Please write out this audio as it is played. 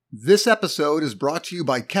This episode is brought to you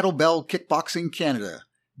by Kettlebell Kickboxing Canada.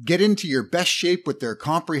 Get into your best shape with their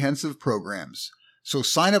comprehensive programs. So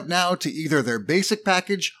sign up now to either their basic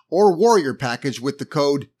package or warrior package with the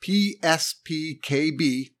code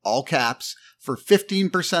PSPKB, all caps, for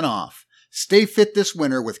 15% off. Stay fit this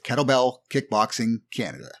winter with Kettlebell Kickboxing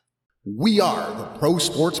Canada. We are the Pro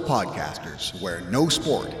Sports Podcasters, where no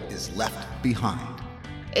sport is left behind.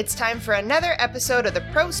 It's time for another episode of the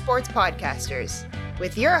Pro Sports Podcasters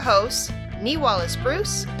with your hosts, Nee Wallace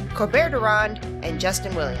Bruce, Corbett Durand, and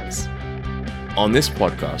Justin Williams. On this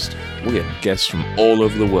podcast, we have guests from all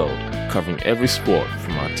over the world, covering every sport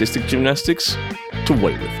from artistic gymnastics to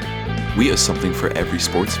weightlifting. We have something for every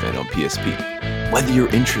sports fan on PSP. Whether your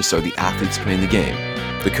interests are the athletes playing the game,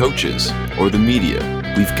 the coaches, or the media,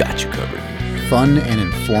 we've got you covered. Fun and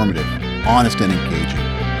informative, honest and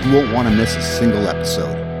engaging. You won't want to miss a single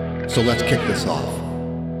episode. So let's kick this off.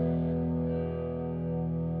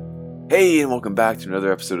 Hey, and welcome back to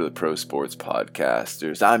another episode of the Pro Sports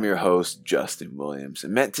Podcasters. I'm your host, Justin Williams.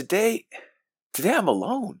 And man, today I'm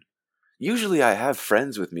alone. Usually I have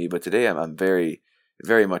friends with me, but today I'm very,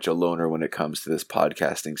 very much a loner when it comes to this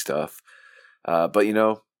podcasting stuff. But you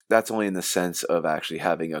know, that's only in the sense of actually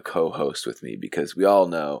having a co-host with me, because we all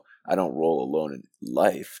know I don't roll alone in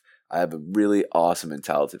life. I have a really awesome and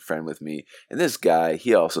talented friend with me. And this guy,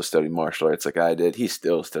 he also studied martial arts like I did. He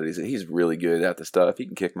still studies it. He's really good at the stuff. He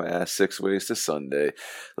can kick my ass 6 ways to Sunday.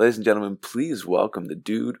 Ladies and gentlemen, please welcome the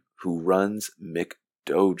dude who runs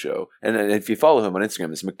McDojo. And if you follow him on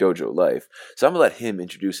Instagram, it's McDojo Life. So I'm going to let him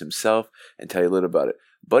introduce himself and tell you a little about it.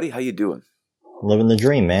 Buddy, how you doing? Living the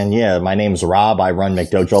dream, man. Yeah, my name's Rob. I run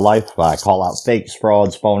McDojo Life. I call out fakes,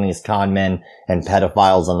 frauds, phonies, con men, and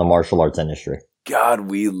pedophiles in the martial arts industry. God,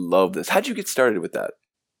 we love this. How'd you get started with that?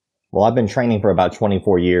 Well, I've been training for about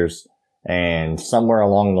 24 years, and somewhere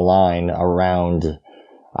along the line around,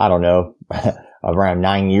 around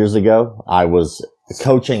 9 years ago, I was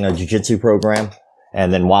coaching a jiu-jitsu program.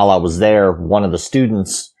 And then while I was there, one of the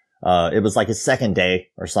students, it was like his second day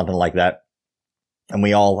or something like that. And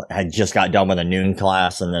we all had just got done with a noon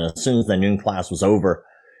class. And then as soon as the noon class was over,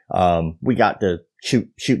 we got to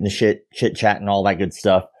shooting the shit, chit-chat and all that good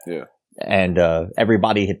stuff. Yeah. And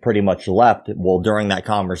everybody had pretty much left. Well, during that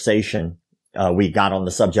conversation, we got on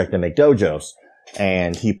the subject of McDojos.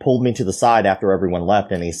 And he pulled me to the side after everyone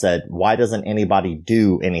left and he said, "Why doesn't anybody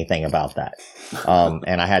do anything about that?"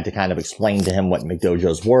 And I had to kind of explain to him what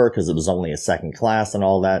McDojos were, because it was only a second class and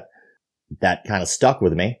all that. That kind of stuck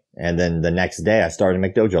with me. And then the next day I started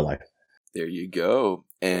McDojo Life. There you go.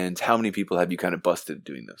 And how many people have you kind of busted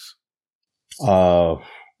doing this?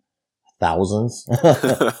 Thousands.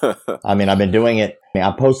 I mean, I've been doing it.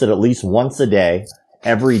 I've posted at least once a day,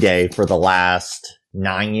 every day for the last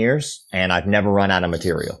 9 years, and I've never run out of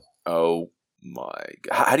material. Oh my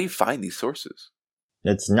God. How do you find these sources?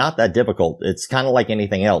 It's not that difficult. It's kind of like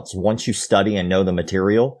anything else. Once you study and know the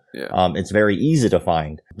material, it's very easy to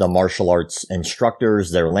find the martial arts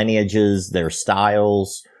instructors, their lineages, their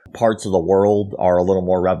styles. Parts of the world are a little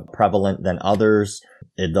more prevalent than others.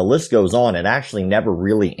 The list goes on. It actually never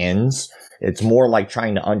really ends. It's more like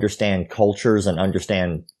trying to understand cultures and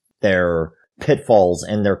understand their pitfalls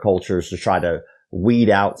in their cultures to try to weed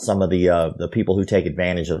out some of the people who take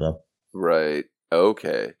advantage of them. Right.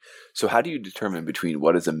 Okay. So how do you determine between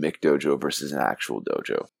what is a McDojo versus an actual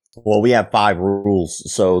dojo? Well, we have 5 rules.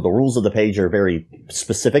 So the rules of the page are very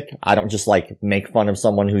specific. I don't just make fun of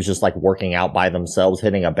someone who's just working out by themselves,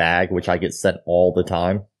 hitting a bag, which I get sent all the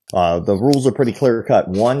time. The rules are pretty clear cut.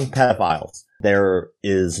 1, pedophiles. There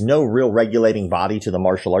is no real regulating body to the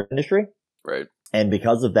martial art industry. Right. And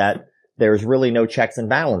because of that, there's really no checks and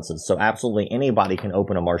balances. So absolutely anybody can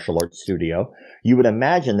open a martial arts studio. You would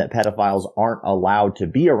imagine that pedophiles aren't allowed to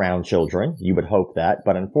be around children. You would hope that,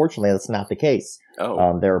 but unfortunately that's not the case.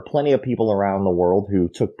 There are plenty of people around the world who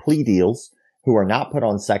took plea deals, who are not put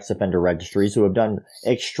on sex offender registries, who have done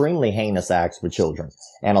extremely heinous acts with children.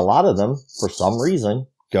 And a lot of them, for some reason,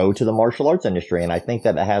 go to the martial arts industry. And I think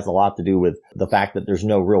that it has a lot to do with the fact that there's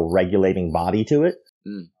no real regulating body to it.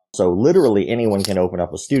 Mm. So literally anyone can open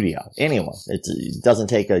up a studio. Anyone. It doesn't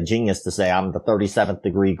take a genius to say I'm the 37th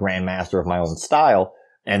degree grandmaster of my own style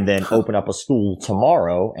and then open up a school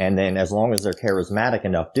tomorrow. And then as long as they're charismatic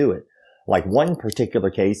enough, do it. Like one particular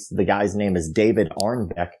case, the guy's name is David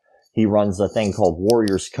Arnbeck. He runs a thing called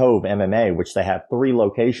Warriors Cove MMA, which they have 3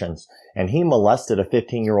 locations. And he molested a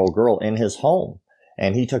 15-year-old girl in his home.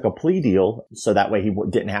 And he took a plea deal so that way he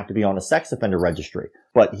didn't have to be on a sex offender registry.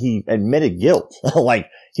 But he admitted guilt.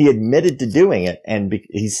 He admitted to doing it. And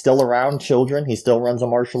he's still around children. He still runs a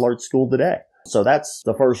martial arts school today. So that's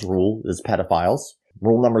the first rule, is pedophiles.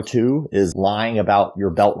 Rule number 2 is lying about your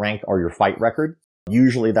belt rank or your fight record.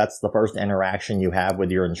 Usually that's the first interaction you have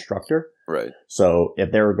with your instructor. Right. So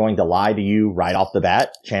if they're going to lie to you right off the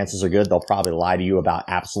bat, chances are good they'll probably lie to you about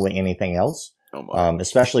absolutely anything else. Oh my.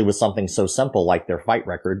 Especially with something so simple like their fight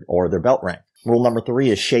record or their belt rank. Rule number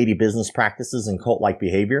 3 is shady business practices and cult-like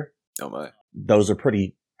behavior. Oh my. Those are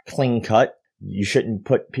pretty clean cut. You shouldn't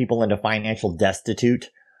put people into financial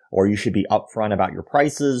destitute, or you should be upfront about your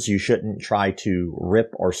prices. You shouldn't try to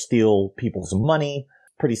rip or steal people's money.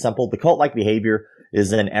 Pretty simple. The cult-like behavior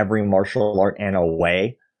is in every martial art in a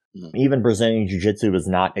way. Even Brazilian Jiu-Jitsu is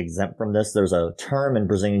not exempt from this. There's a term in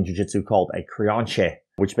Brazilian Jiu-Jitsu called a crianche,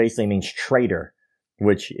 which basically means traitor,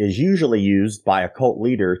 which is usually used by a cult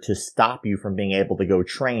leader to stop you from being able to go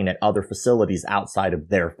train at other facilities outside of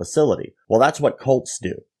their facility. Well, that's what cults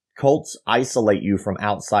do. Cults isolate you from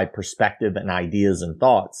outside perspective and ideas and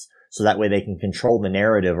thoughts, so that way they can control the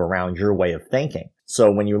narrative around your way of thinking.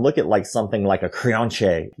 So when you look at like something like a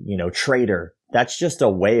crianche, traitor, that's just a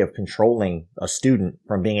way of controlling a student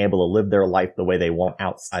from being able to live their life the way they want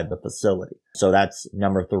outside the facility. So that's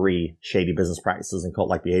number 3, shady business practices and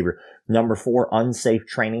cult-like behavior. Number 4, unsafe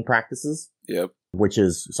training practices. Yep. Which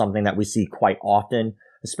is something that we see quite often,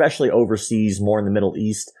 especially overseas, more in the Middle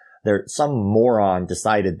East. Some moron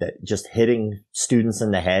decided that just hitting students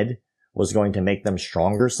in the head was going to make them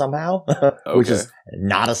stronger somehow, which is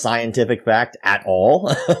not a scientific fact at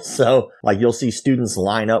all. So, you'll see students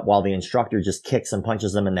line up while the instructor just kicks and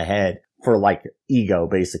punches them in the head for, ego,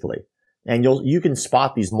 basically. And you can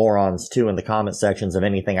spot these morons, too, in the comment sections of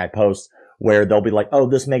anything I post, where they'll be like, oh,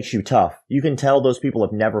 this makes you tough. You can tell those people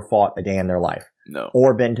have never fought a day in their life. No.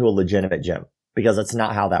 Or been to a legitimate gym. Because that's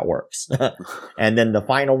not how that works. And then the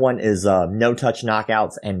final one is no-touch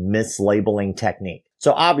knockouts and mislabeling technique.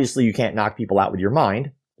 So obviously you can't knock people out with your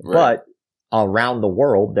mind, right. But around the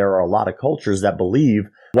world there are a lot of cultures that believe,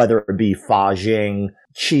 whether it be Fa Jing,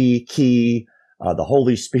 Qi, Qi, the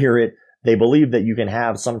Holy Spirit, they believe that you can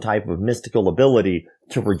have some type of mystical ability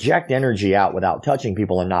to project energy out without touching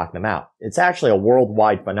people and knock them out. It's actually a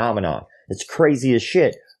worldwide phenomenon. It's crazy as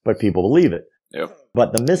shit, but people believe it. Yep.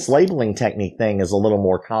 But the mislabeling technique thing is a little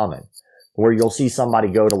more common, where you'll see somebody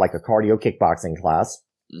go to a cardio kickboxing class.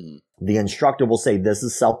 Mm-hmm. The instructor will say this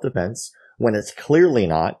is self-defense when it's clearly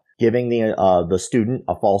not, giving the student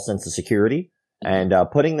a false sense of security and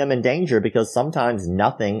putting them in danger, because sometimes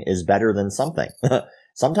nothing is better than something.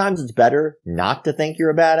 Sometimes it's better not to think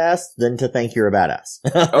you're a badass than to think you're a badass.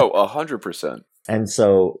 Oh, 100%. And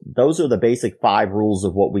so those are the basic 5 rules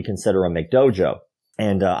of what we consider a McDojo.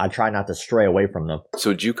 And I try not to stray away from them.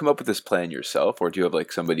 So did you come up with this plan yourself, or do you have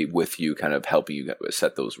somebody with you kind of helping you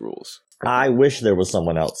set those rules? I wish there was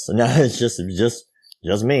someone else. No, it's just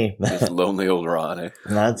me. Just lonely old Ron, eh?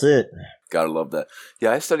 That's it. Gotta love that.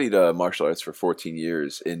 Yeah, I studied martial arts for 14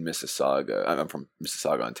 years in Mississauga. I'm from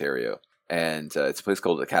Mississauga, Ontario. And it's a place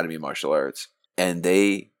called Academy of Martial Arts. And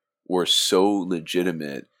they were so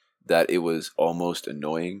legitimate that it was almost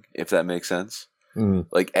annoying, if that makes sense. Mm.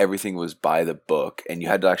 Everything was by the book, and you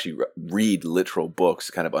had to actually read literal books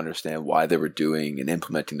to kind of understand why they were doing and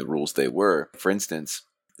implementing the rules they were. For instance,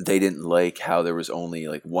 they didn't like how there was only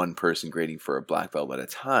one person grading for a black belt at a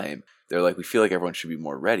time. They're like, we feel like everyone should be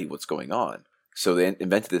more ready. What's going on? So they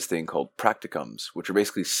invented this thing called practicums, which are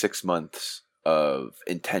basically 6 months of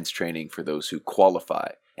intense training for those who qualify.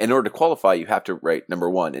 In order to qualify, you have to write, number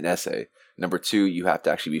 1, an essay. Number 2, you have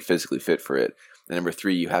to actually be physically fit for it. And number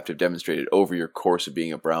 3, you have to have demonstrated over your course of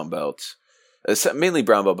being a brown belt, mainly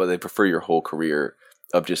brown belt, but they prefer your whole career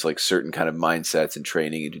of just certain kind of mindsets and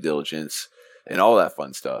training and due diligence and all that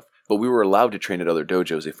fun stuff. But we were allowed to train at other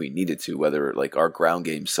dojos if we needed to, whether our ground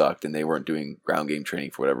game sucked and they weren't doing ground game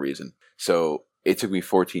training for whatever reason. So it took me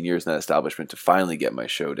 14 years in that establishment to finally get my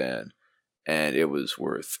Shodan, and it was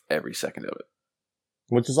worth every second of it.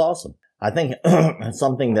 Which is awesome. I think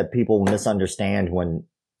something that people misunderstand when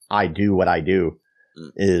I do what I do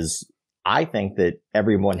is I think that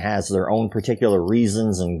everyone has their own particular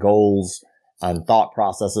reasons and goals and thought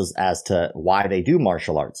processes as to why they do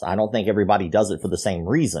martial arts. I don't think everybody does it for the same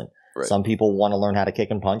reason. Right. Some people want to learn how to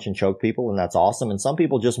kick and punch and choke people, and that's awesome. And some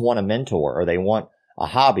people just want a mentor, or they want a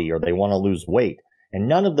hobby, or they want to lose weight. And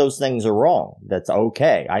none of those things are wrong. That's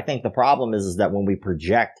okay. I think the problem is that when we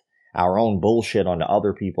project our own bullshit onto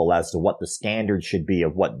other people as to what the standard should be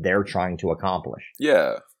of what they're trying to accomplish.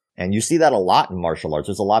 Yeah. And you see that a lot in martial arts.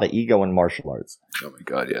 There's a lot of ego in martial arts. Oh my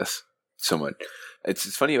God, yes. So much.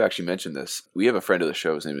 It's funny you actually mentioned this. We have a friend of the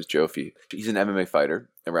show. His name is Jofi. He's an MMA fighter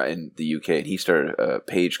in the UK, and he started a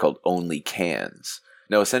page called Only Cans.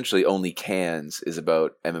 No, essentially Only Cans is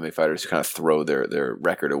about MMA fighters who kind of throw their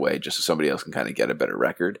record away just so somebody else can kind of get a better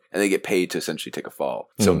record. And they get paid to essentially take a fall.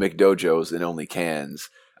 So McDojos and Only Cans,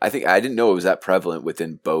 I didn't know it was that prevalent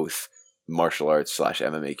within both martial arts /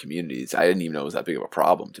 MMA communities. I didn't even know it was that big of a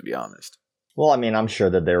problem, to be honest. Well, I mean, I'm sure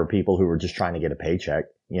that there were people who were just trying to get a paycheck,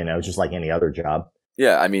 just like any other job.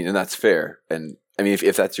 Yeah, I mean, and that's fair. And I mean,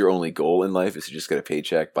 if that's your only goal in life is to just get a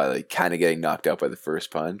paycheck by like kind of getting knocked out by the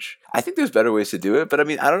first punch, I think there's better ways to do it. But I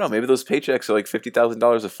mean, I don't know. Maybe those paychecks are like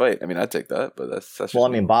 $50,000 a fight. I mean, I'd take that, but that's well, I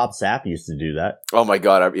mean, Bob Sapp used to do that. Oh my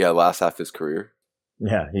God. Yeah. Last half of his career.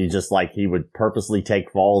 Yeah. He would purposely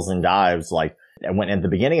take falls and dives. And when at the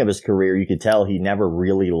beginning of his career, you could tell he never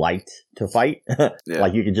really liked to fight. Yeah.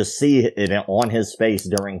 Like you could just see it on his face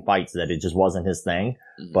during fights that it just wasn't his thing.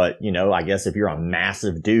 Mm-hmm. But, I guess if you're a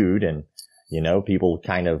massive dude and, people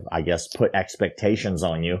kind of, I guess, put expectations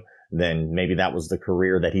on you, then maybe that was the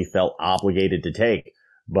career that he felt obligated to take.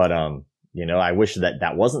 But, I wish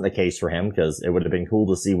that wasn't the case for him because it would have been cool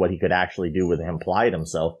to see what he could actually do with him, apply it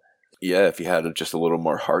himself. Yeah, if he had just a little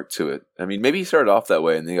more heart to it. I mean, maybe he started off that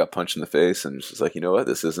way and then he got punched in the face and just like, you know what,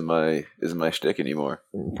 this isn't my shtick anymore.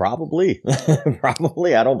 Probably.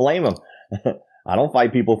 Probably. I don't blame him. I don't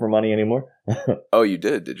fight people for money anymore. Oh, you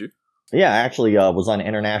did you? Yeah, I actually was on an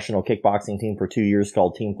international kickboxing team for 2 years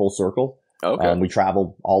called Team Full Circle. Okay. We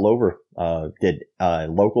traveled all over, did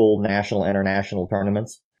local, national, international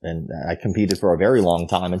tournaments. And I competed for a very long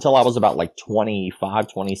time until I was about like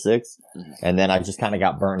 25, 26. Mm-hmm. And then I just kind of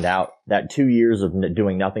got burned out. That 2 years of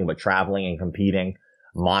doing nothing but traveling and competing,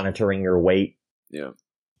 monitoring your weight. Yeah.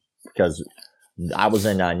 Because I was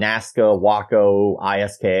in NASCA, WACO,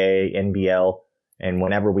 ISKA, NBL. And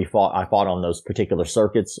whenever I fought on those particular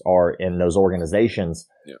circuits or in those organizations,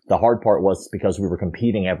 The hard part was because we were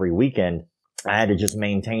competing every weekend, I had to just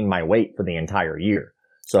maintain my weight for the entire year.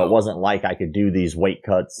 So it wasn't like I could do these weight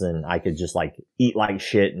cuts and I could just like eat like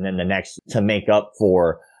shit. And then the next to make up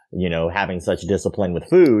for, having such discipline with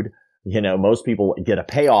food, most people get a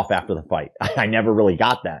payoff after the fight. I never really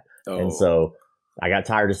got that. Oh. And so I got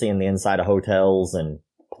tired of seeing the inside of hotels and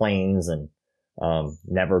planes and,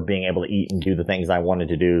 never being able to eat and do the things I wanted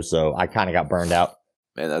to do. So I kind of got burned out.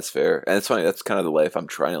 Man, that's fair. And it's funny. That's kind of the life I'm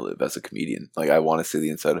trying to live as a comedian. Like I want to see the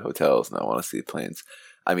inside of hotels and I want to see the planes.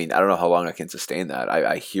 I mean, I don't know how long I can sustain that.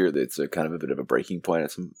 I hear that it's a kind of a bit of a breaking point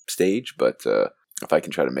at some stage, but if I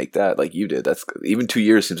can try to make that like you did, that's even 2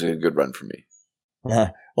 years seems like a good run for me.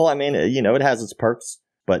 Well, I mean, it has its perks,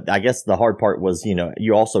 but I guess the hard part was,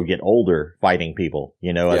 you also get older fighting people,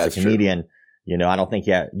 as a comedian, I don't think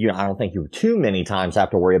I don't think you too many times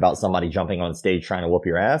have to worry about somebody jumping on stage trying to whoop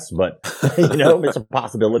your ass, but it's a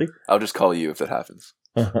possibility. I'll just call you if that happens.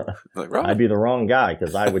 Like, I'd be the wrong guy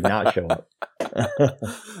because I would not show up.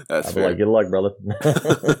 That's I'd fair. be like, good luck, brother.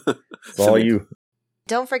 It's all you.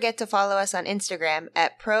 Don't forget to follow us on Instagram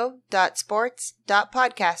at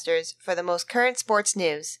pro.sports.podcasters for the most current sports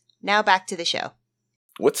news. Now back to the show.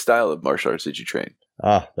 What style of martial arts did you train?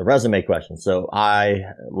 The resume question. So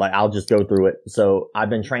I'll just go through it. So I've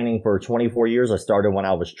been training for 24 years. I started when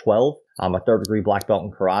I was 12. I'm a 3rd degree black belt in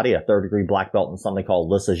karate, a 3rd degree black belt in something called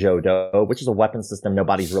Lissa Jodo, which is a weapon system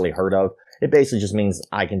nobody's really heard of. It basically just means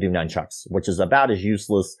I can do nunchucks, which is about as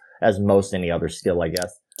useless as most any other skill, I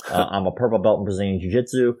guess. I'm a purple belt in Brazilian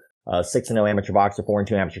Jiu-Jitsu, 6-0 amateur boxer,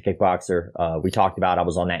 4-2 amateur kickboxer. We talked about I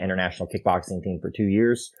was on that international kickboxing team for 2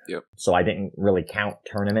 years. Yep. So I didn't really count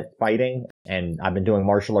tournament fighting. And I've been doing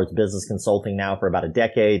martial arts business consulting now for about a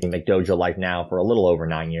decade, and McDojo life now for a little over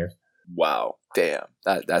 9 years. Wow. Damn.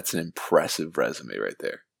 That's an impressive resume right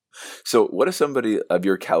there. So what does somebody of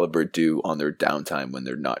your caliber do on their downtime when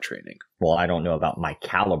they're not training? Well, I don't know about my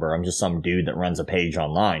caliber. I'm just some dude that runs a page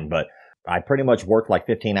online, but I pretty much work like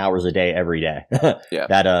 15 hours a day every day. Yeah.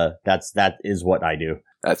 That is what I do.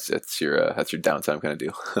 That's your downtime kind of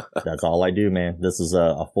deal. That's all I do, man. This is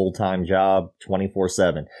a full-time job,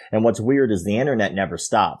 24/7. And what's weird is the internet never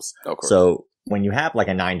stops. Of course. So when you have like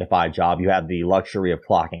a 9-to-5 job, you have the luxury of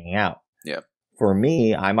clocking out. Yeah. For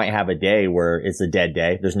me, I might have a day where it's a dead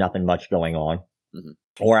day. There's nothing much going on. Mm-hmm.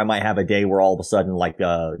 Or I might have a day where all of a sudden, like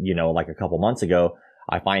a couple months ago,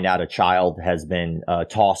 I find out a child has been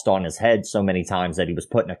tossed on his head so many times that he was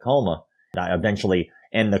put in a coma. Eventually,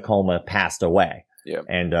 in the coma, passed away. Yeah.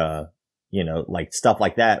 And, like stuff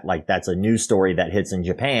like that, like that's a news story that hits in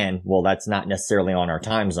Japan. Well, that's not necessarily on our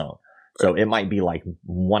time zone. So it might be like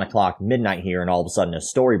 1 o'clock midnight here and all of a sudden a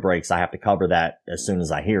story breaks. I have to cover that as soon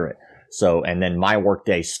as I hear it. So, and then my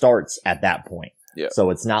workday starts at that point. Yeah. So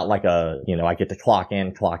it's not like I get to clock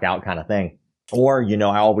in, clock out kind of thing. Or,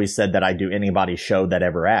 I always said that I do anybody's show that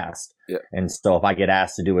ever asked. Yeah. And so if I get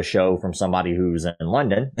asked to do a show from somebody who's in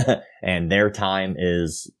London and their time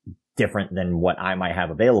is different than what I might have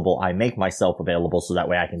available, I make myself available so that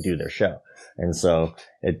way I can do their show. And so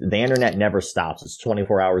the internet never stops. It's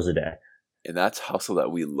 24 hours a day. And that's hustle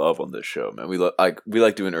that we love on this show, man. We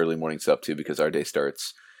like doing early morning stuff too, because our day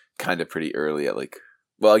starts kind of pretty early at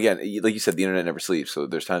again, like you said, the internet never sleeps. So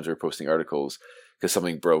there's times we're posting articles because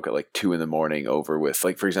something broke at 2 a.m. over with,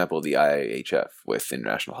 for example, the IIHF with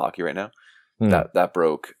international hockey right now. That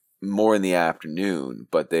broke more in the afternoon,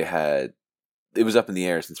 but it was up in the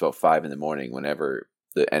air since about 5 a.m. whenever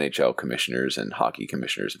the NHL commissioners and hockey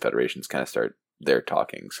commissioners and federations kind of start their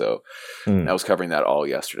talking. So I was covering that all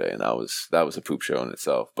yesterday, and that was a poop show in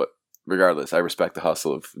itself. But regardless, I respect the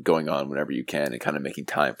hustle of going on whenever you can and kind of making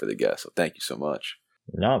time for the guests. So thank you so much.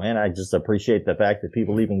 No, man, I just appreciate the fact that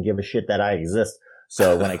people even give a shit that I exist.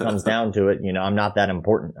 So when it comes down to it, I'm not that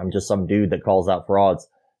important. I'm just some dude that calls out frauds.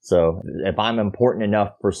 So if I'm important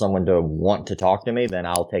enough for someone to want to talk to me, then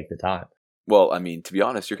I'll take the time. Well, I mean, to be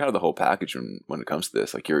honest, you're kind of the whole package when it comes to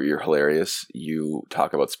this. You're hilarious. You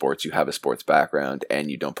talk about sports. You have a sports background, and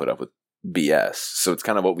you don't put up with BS. So it's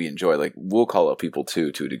kind of what we enjoy. We'll call out people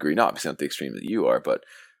too, to a degree, not obviously not the extreme that you are, but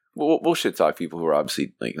we'll shit talk people who are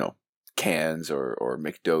obviously cans or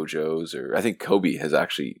McDojos, or I think Kobe has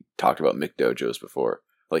actually talked about McDojos before.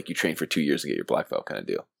 You train for 2 years to get your black belt kind of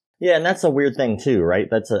deal. Yeah, and that's a weird thing too, right?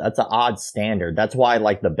 That's an odd standard. That's why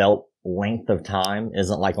the belt length of time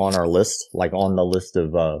isn't on our list, on the list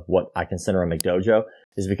of what I consider a McDojo,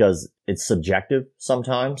 is because it's subjective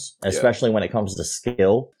sometimes, especially when it comes to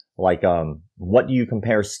skill. What do you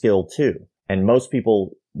compare skill to? And most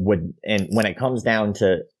people would, and when it comes down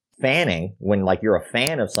to fanning, when you're a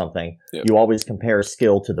fan of something, you always compare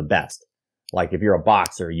skill to the best. If you're a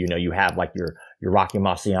boxer, you have your Rocky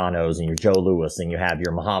Marcianos and your Joe Louis and you have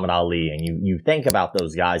your Muhammad Ali, and you think about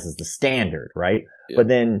those guys as the standard, right? Yeah. But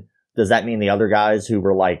then does that mean the other guys who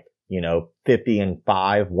were 50 and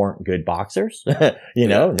 5 weren't good boxers?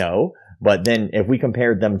 No. But then if we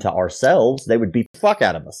compared them to ourselves, they would beat the fuck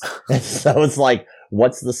out of us. So it's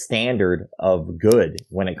what's the standard of good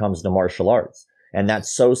when it comes to martial arts? And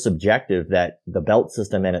that's so subjective that the belt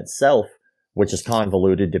system in itself, which is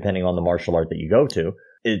convoluted depending on the martial art that you go to,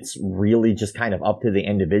 it's really just kind of up to the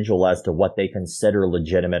individual as to what they consider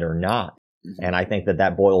legitimate or not. Mm-hmm. And I think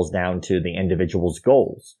that boils down to the individual's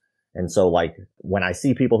goals. And so when I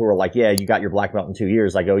see people who are yeah, you got your black belt in 2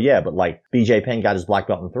 years, I go, yeah, but BJ Penn got his black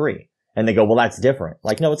belt in 3. And they go, well, that's different.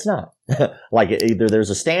 No, it's not. Either there's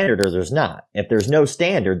a standard or there's not. If there's no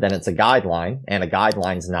standard, then it's a guideline, and a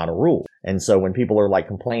guideline's not a rule. And so when people are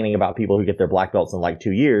complaining about people who get their black belts in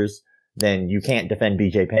 2 years, then you can't defend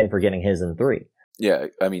BJ Penn for getting his in 3. Yeah,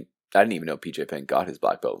 I mean, I didn't even know BJ Penn got his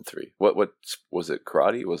black belt in 3. What was it?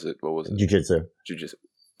 Karate? What was it? Jiu-jitsu. Jiu-jitsu.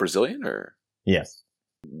 Brazilian or? Yes.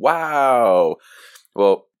 Wow.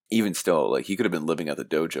 Well, even still, he could have been living at the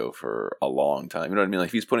dojo for a long time. You know what I mean?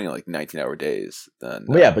 If he's putting in 19-hour days, then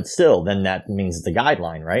yeah, but still, then that means it's a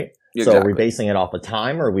guideline, right? Exactly. So are we basing it off of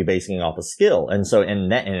time, or are we basing it off of skill? And so in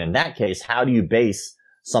that case, how do you base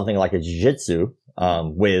something like a jiu-jitsu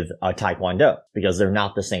with a taekwondo? Because they're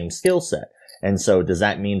not the same skill set. And so does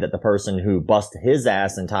that mean that the person who busts his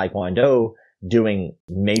ass in taekwondo doing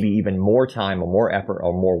maybe even more time or more effort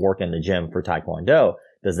or more work in the gym for taekwondo,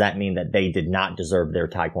 does that mean that they did not deserve their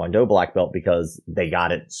taekwondo black belt because they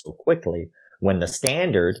got it so quickly? When the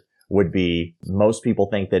standard would be, most people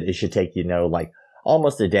think that it should take,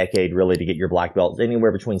 almost a decade really to get your black belt.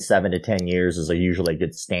 Anywhere between 7 to 10 years is usually a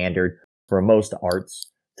good standard for most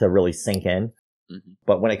arts to really sink in. Mm-hmm.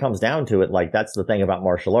 But when it comes down to it, that's the thing about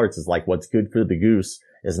martial arts is what's good for the goose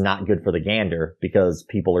is not good for the gander, because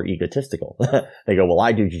people are egotistical. They go, well,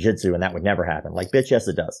 I do jiu-jitsu and that would never happen. Bitch, yes,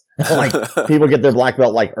 it does. People get their black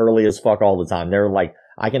belt early as fuck all the time. They're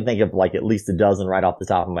I can think of at least a dozen right off the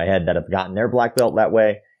top of my head that have gotten their black belt that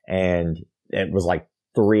way. And it was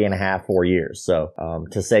 3.5, 4 years. So,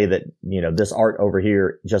 to say that, this art over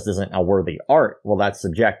here just isn't a worthy art, well, that's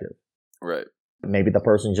subjective. Right. Maybe the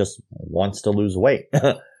person just wants to lose weight.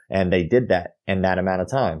 And they did that in that amount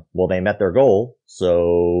of time. Well, they met their goal.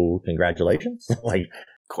 So congratulations.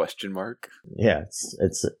 Question mark. Yeah.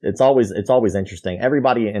 It's always interesting.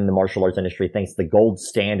 Everybody in the martial arts industry thinks the gold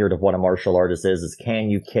standard of what a martial artist is can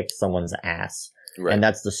you kick someone's ass? Right. And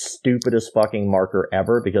that's the stupidest fucking marker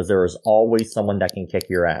ever, because there is always someone that can kick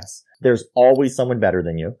your ass. There's always someone better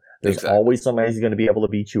than you. There's always somebody who's going to be able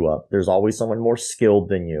to beat you up. There's always someone more skilled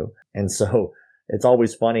than you. And so it's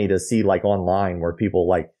always funny to see online where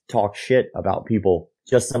people talk shit about people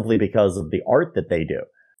just simply because of the art that they do.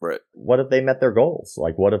 Right. What if they met their goals?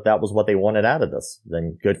 Like, what if that was what they wanted out of this?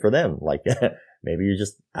 Then good for them. Like, maybe you're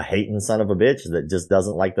just a hating son of a bitch that just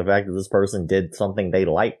doesn't like the fact that this person did something they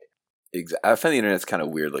liked. Exactly. I find the internet's kind of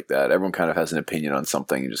weird like that. Everyone kind of has an opinion on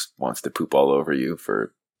something and just wants to poop all over you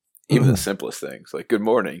for even the simplest things. Like, good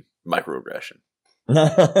morning, microaggression.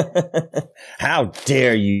 How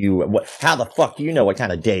dare you? How the fuck do you know what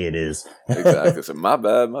kind of day it is? Exactly. So, my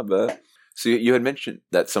bad. So you had mentioned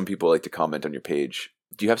that some people like to comment on your page.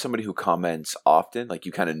 Do you have somebody who comments often? Like,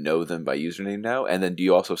 you kind of know them by username now? And then do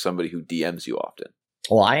you also have somebody who DMs you often?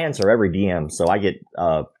 Well, I answer every DM. So I get,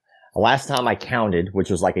 last time I counted, which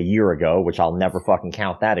was like a year ago, which I'll never fucking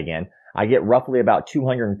count that again. I get roughly about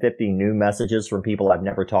 250 new messages from people I've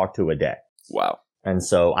never talked to a day. Wow. And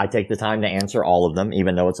so I take the time to answer all of them,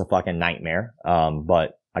 even though it's a fucking nightmare.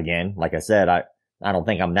 But again, like I said, I don't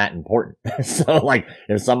think I'm that important. So like,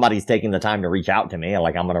 if somebody's taking the time to reach out to me,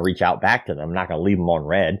 like, I'm going to reach out back to them. I'm not going to leave them on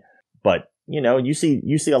red. But, you know, you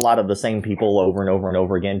see a lot of the same people over and over and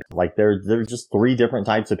over again. Like, there's just three different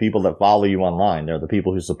types of people that follow you online. They're the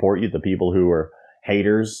people who support you, the people who are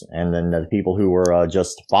haters, and then the people who are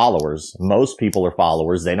just followers. Most people are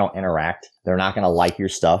followers. They don't interact. They're not going to like your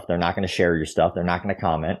stuff. They're not going to share your stuff. They're not going to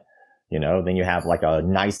comment. You know, then you have like a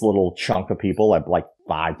nice little chunk of people, like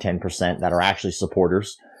 5-10% that are actually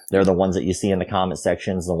supporters. They're the ones that you see in the comment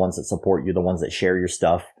sections, the ones that support you, the ones that share your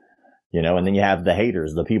stuff, you know, and then you have the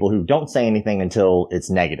haters, the people who don't say anything until it's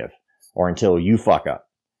negative or until you fuck up.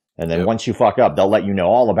 And then once you fuck up, they'll let you know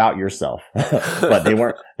all about yourself. But they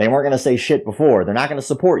weren't going to say shit before. They're not going to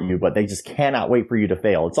support you, but they just cannot wait for you to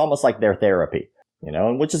fail. It's almost like their therapy, you know,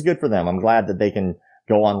 and which is good for them. I'm glad that they can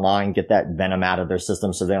go online, get that venom out of their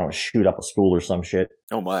system so they don't shoot up a school or some shit.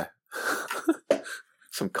 Oh my.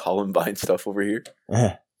 Some Columbine stuff over here.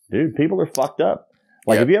 Dude, people are fucked up.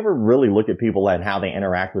 Like, if you ever really look at people and how they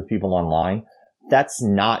interact with people online, that's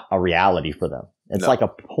not a reality for them. It's like a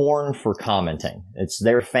porn for commenting. It's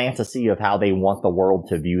their fantasy of how they want the world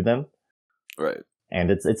to view them. Right.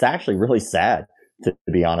 And it's actually really sad, to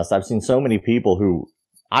be honest. I've seen so many people who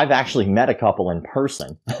I've actually met a couple in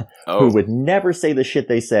person who would never say the shit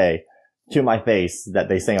they say to my face that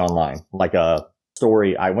they say online. Like a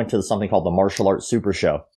story, I went to something called the Martial Arts Super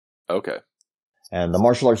Show. Okay. And the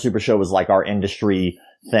Martial Arts Super Show is like our industry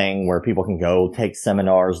thing where people can go take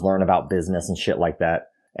seminars, learn about business and shit like that.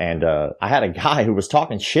 And I had a guy who was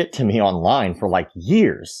talking shit to me online for like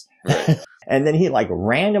years. Right. And then he like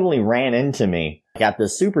randomly ran into me at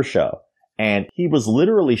this Super Show. And he was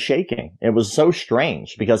literally shaking. It was so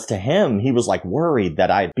strange because to him, he was like worried that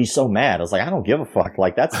I'd be so mad. I was like, I don't give a fuck.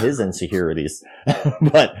 Like, that's his insecurities.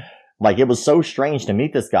 But like, it was so strange to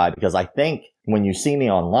meet this guy because I think when you see me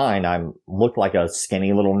online, I look like a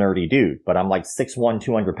skinny little nerdy dude, but I'm like 6'1",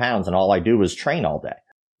 200 pounds and all I do is train all day.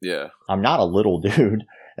 Yeah. I'm not a little dude.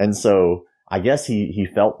 And so I guess he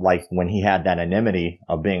felt like when he had that anonymity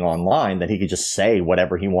of being online that he could just say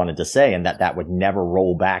whatever he wanted to say and that would never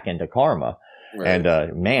roll back into karma. Right.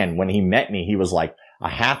 And man, when he met me, he was like a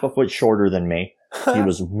half a foot shorter than me. He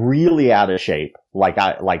was really out of shape,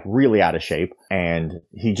 really out of shape. And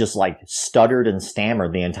he just like stuttered and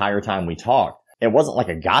stammered the entire time we talked. It wasn't like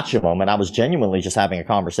a gotcha moment. I was genuinely just having a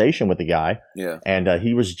conversation with the guy. Yeah. And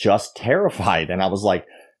he was just terrified. And I was like,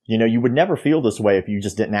 you know, you would never feel this way if you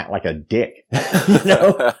just didn't act like a dick. You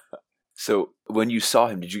know? So when you saw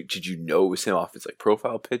him, did you know it was him off his like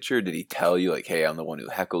profile picture? Did he tell you like, hey, I'm the one who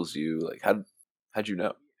heckles you? Like, how'd you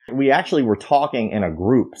know? We actually were talking in a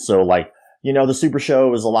group. So like, you know, the Super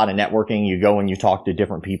Show is a lot of networking. You go and you talk to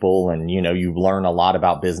different people and, you know, you learn a lot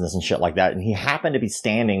about business and shit like that. And he happened to be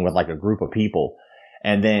standing with like a group of people.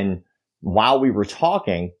 And then while we were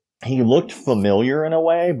talking, he looked familiar in a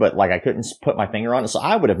way, but like I couldn't put my finger on it. So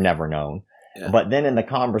I would have never known. Yeah. But then in the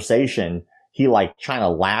conversation, he like kind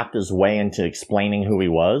of laughed his way into explaining who he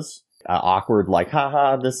was. Awkward, like,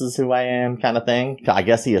 haha, this is who I am kind of thing. I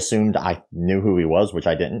guess he assumed I knew who he was, which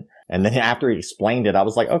I didn't. And then after he explained it, I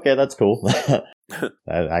was like, okay, that's cool.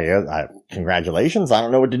 Congratulations. I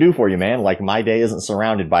don't know what to do for you, man. Like, my day isn't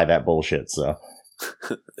surrounded by that bullshit, so.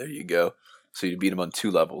 There you go. So you beat him on two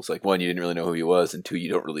levels. Like, one, you didn't really know who he was, and two, you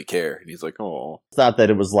don't really care. And he's like, oh. It's not that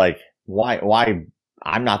it was like, why?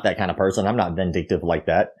 I'm not that kind of person. I'm not vindictive like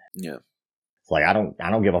that. Yeah. Like, I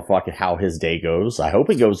don't give a fuck how his day goes. I hope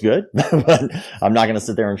it goes good, but I'm not going to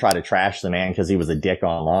sit there and try to trash the man because he was a dick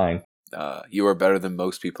online. You are better than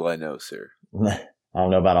most people I know, sir. I don't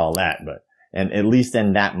know about all that, but and at least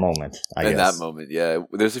in that moment, I guess. In that moment, yeah.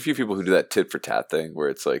 There's a few people who do that tit for tat thing where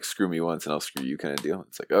it's like, screw me once and I'll screw you kind of deal.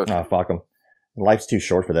 It's like, okay. Oh, fuck them. Life's too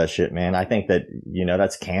short for that shit, man. I think that, you know,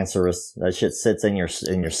 that's cancerous. That shit sits in your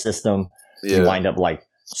system. Yeah. You wind up like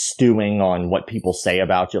stewing on what people say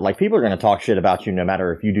about you. Like, people are going to talk shit about you no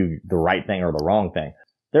matter if you do the right thing or the wrong thing.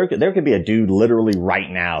 There could be a dude literally right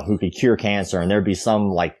now who could cure cancer, and there'd be some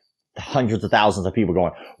like hundreds of thousands of people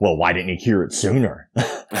going, well, why didn't he cure it sooner?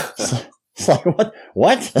 It's like,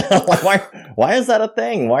 what? Like, why is that a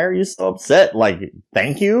thing? Why are you so upset? Like,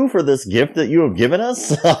 thank you for this gift that you have given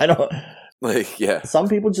us. I don't like, yeah. Some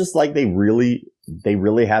people just like, they really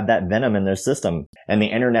have that venom in their system, and the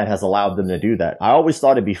internet has allowed them to do that. I always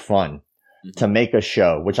thought it'd be fun to make a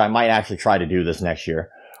show, which I might actually try to do this next year,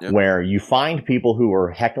 where you find people who are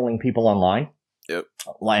heckling people online. Yep.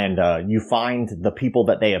 And you find the people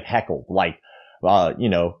that they have heckled, like,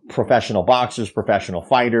 professional boxers, professional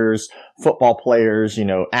fighters, football players,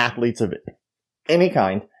 athletes of any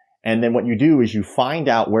kind. And then what you do is you find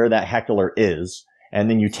out where that heckler is, and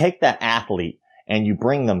then you take that athlete and you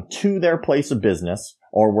bring them to their place of business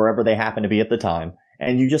or wherever they happen to be at the time,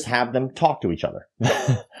 and you just have them talk to each other,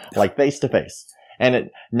 like face to face.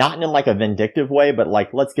 And not in like a vindictive way, but like,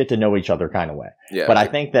 let's get to know each other kind of way. Yeah, but I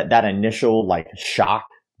think that initial like shock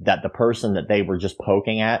that the person that they were just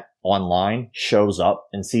poking at online shows up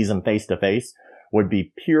and sees them face to face would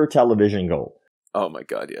be pure television gold. Oh my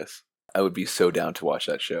God, yes. I would be so down to watch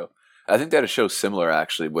that show. I think that a show similar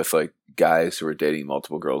actually with like guys who are dating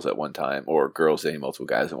multiple girls at one time, or girls dating multiple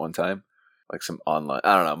guys at one time. Like some online,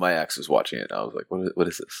 I don't know, my ex was watching it and I was like, what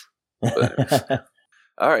is this? But anyways.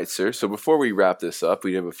 All right, sir. So before we wrap this up,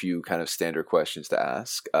 we have a few kind of standard questions to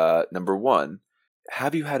ask. Number one,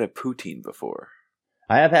 have you had a poutine before?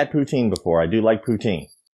 I have had poutine before. I do like poutine.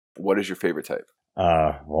 What is your favorite type?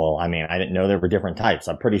 Well, I mean, I didn't know there were different types.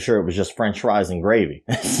 I'm pretty sure it was just French fries and gravy.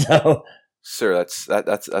 So, sir, that's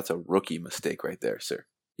a rookie mistake right there, sir.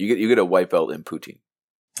 You get a white belt in poutine.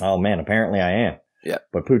 Oh man, apparently I am. Yeah,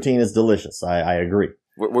 but poutine is delicious. I agree.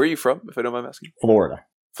 Where are you from, if I don't mind asking? Florida.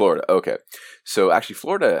 Florida. Okay, so actually,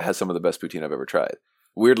 Florida has some of the best poutine I've ever tried.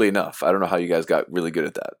 Weirdly enough, I don't know how you guys got really good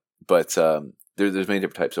at that, but there's many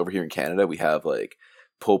different types. Over here in Canada, we have like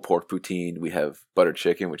pulled pork poutine. We have butter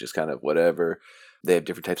chicken, which is kind of whatever. They have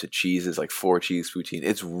different types of cheeses, like 4-cheese poutine.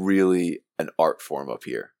 It's really an art form up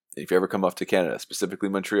here. And if you ever come up to Canada, specifically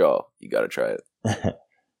Montreal, you got to try it.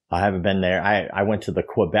 I haven't been there. I went to the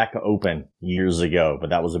Quebec Open years ago,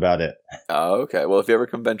 but that was about it. Oh, okay. Well, if you ever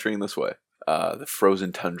come venturing this way, the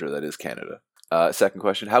frozen tundra that is Canada. Second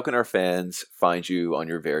question, how can our fans find you on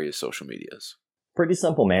your various social medias? Pretty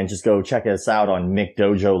simple, man. Just go check us out on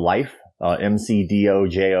McDojo Life,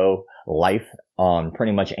 MCDOJO Life, on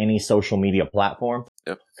pretty much any social media platform.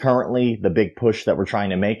 Yep. Currently, the big push that we're trying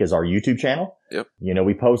to make is our YouTube channel. Yep.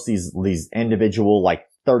 We post these individual like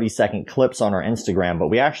 30-second clips on our Instagram, but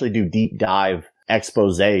we actually do deep dive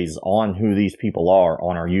exposés on who these people are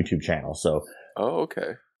on our YouTube channel. So, oh,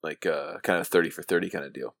 okay. Like kind of 30 for 30 kind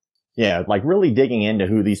of deal. Yeah, like really digging into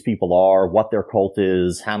who these people are, what their cult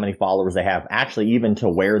is, how many followers they have, actually even to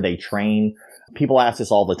where they train. People ask us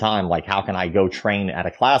all the time, like, how can I go train at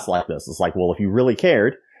a class like this? It's like, well, if you really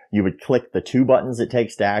cared, you would click the 2 buttons it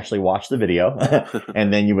takes to actually watch the video,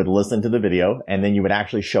 and then you would listen to the video, and then you would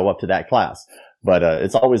actually show up to that class. But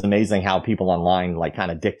it's always amazing how people online like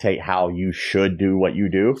kind of dictate how you should do what you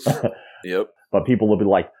do. Yep. But people will be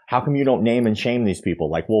like, how come you don't name and shame these people?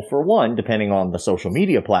 Like, well, for one, depending on the social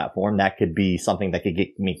media platform, that could be something that could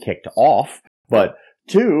get me kicked off. But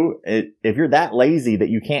 2, if you're that lazy that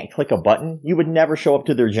you can't click a button, you would never show up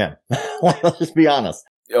to their gym. Like, let's just be honest.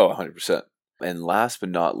 Oh, 100%. And last but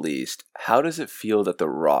not least, how does it feel that The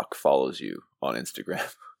Rock follows you on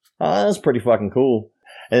Instagram? That's pretty fucking cool.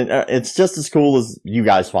 And it's just as cool as you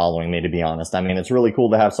guys following me, to be honest. I mean, it's really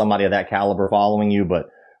cool to have somebody of that caliber following you, but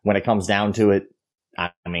when it comes down to it, I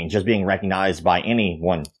mean, just being recognized by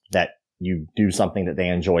anyone that you do something that they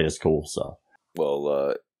enjoy is cool. So,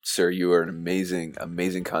 well, sir, you are an amazing,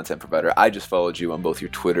 amazing content provider. I just followed you on both your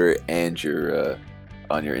Twitter and your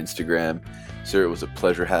on your Instagram. Sir, it was a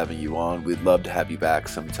pleasure having you on. We'd love to have you back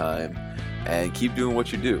sometime, and keep doing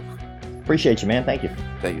what you do. Appreciate you, man. Thank you.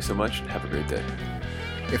 Thank you so much, and have a great day.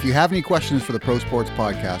 If you have any questions for the Pro Sports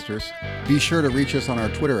Podcasters, be sure to reach us on our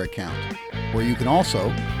Twitter account, where you can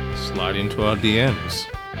also slide into our DMs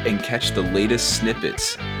and catch the latest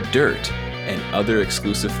snippets, dirt, and other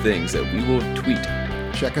exclusive things that we will tweet.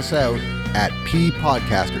 Check us out at P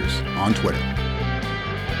Podcasters on Twitter.